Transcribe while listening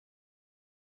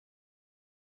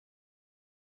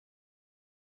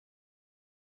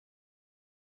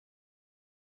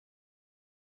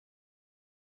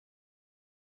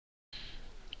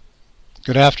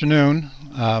Good afternoon.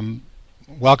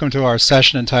 Welcome to our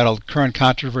session entitled Current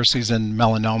Controversies in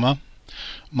Melanoma.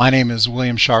 My name is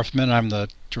William Sharfman. I'm the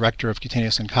Director of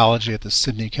Cutaneous Oncology at the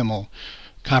Sidney Kimmel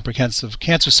Comprehensive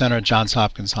Cancer Center at Johns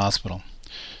Hopkins Hospital.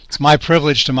 It's my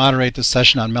privilege to moderate this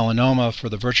session on melanoma for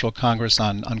the Virtual Congress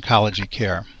on Oncology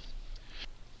Care.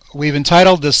 We've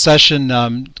entitled this session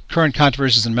Current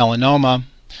Controversies in Melanoma.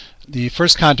 The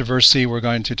first controversy we're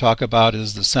going to talk about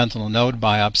is the sentinel node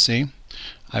biopsy.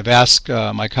 I've asked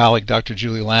my colleague Dr.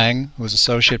 Julie Lange, who is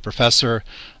Associate Professor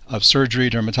of Surgery,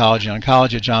 Dermatology, and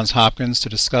Oncology at Johns Hopkins, to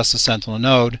discuss the sentinel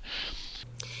node.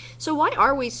 So why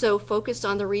are we so focused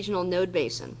on the regional node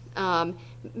basin?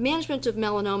 Management of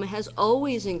melanoma has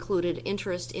always included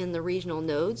interest in the regional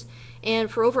nodes, and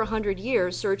for over 100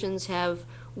 years surgeons have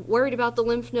worried about the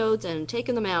lymph nodes and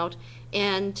taken them out,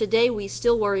 and today we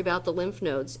still worry about the lymph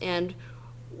nodes. And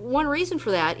one reason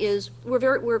for that is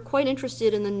we're quite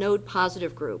interested in the node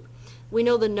positive group. We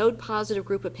know the node positive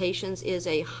group of patients is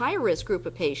a high risk group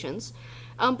of patients,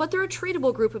 but they're a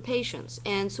treatable group of patients.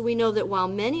 And so we know that while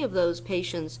many of those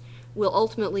patients will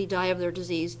ultimately die of their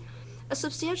disease, a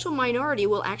substantial minority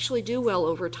will actually do well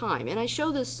over time. And I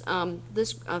show this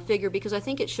figure because I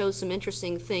think it shows some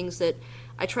interesting things that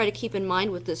I try to keep in mind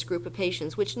with this group of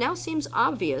patients, which now seems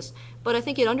obvious, but I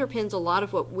think it underpins a lot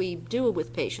of what we do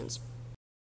with patients.